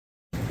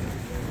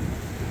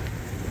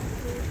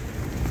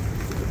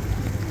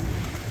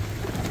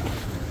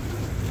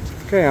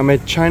Okay, I'm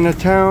at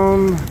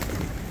Chinatown.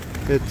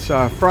 It's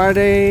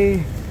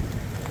Friday,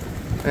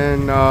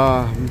 and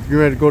you're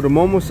ready to go to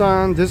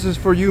Momo-san. This is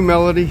for you,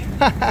 Melody.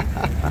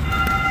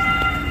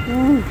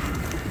 Woo.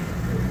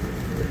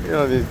 You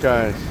know these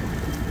guys.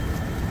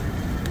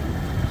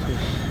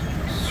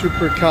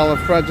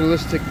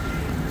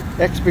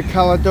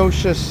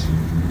 Supercalifragilisticexpialidocious. I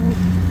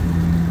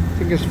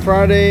think it's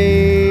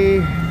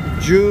Friday,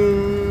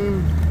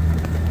 June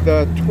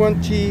the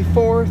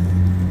 24th.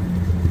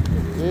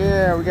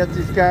 Yeah, we got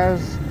these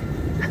guys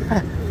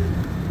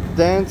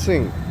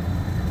dancing.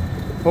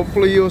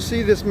 Hopefully you'll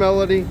see this,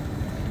 Melody.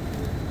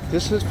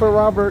 This is for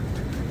Robert.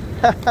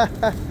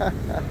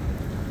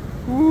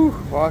 Woo,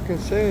 all I can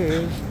say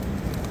is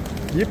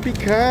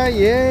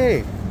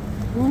yippee-ki-yay.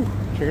 Woo,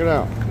 check it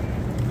out.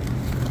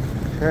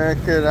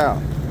 Check it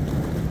out.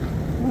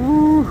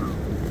 Woo.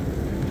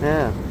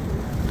 Yeah.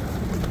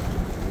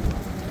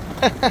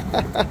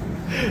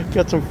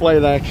 Got some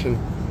flight action.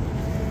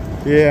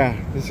 Yeah,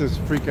 this is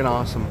freaking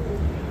awesome.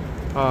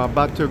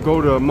 About to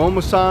go to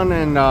Momo-san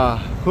and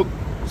hook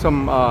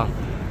some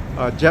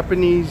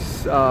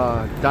Japanese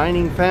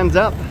dining fans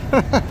up.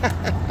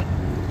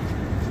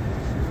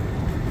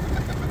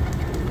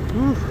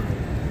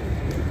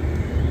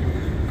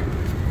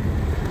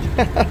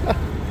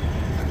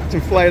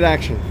 Some flight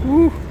action.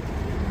 Woo.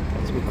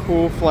 That's some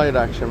cool flight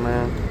action,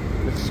 man.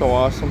 It's so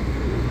awesome,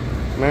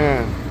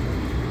 man.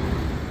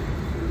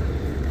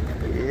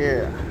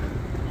 Yeah.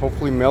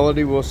 Hopefully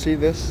Melody will see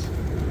this.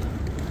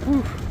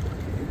 Woo.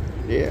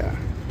 Yeah.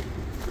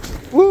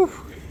 Woo.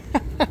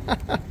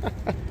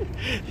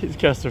 These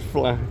guys are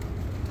flying,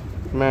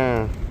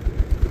 man.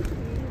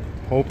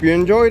 Hope you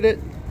enjoyed it.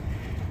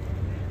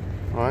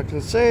 All I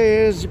can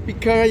say is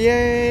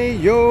yippee-ki-yay,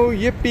 yo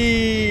yippee.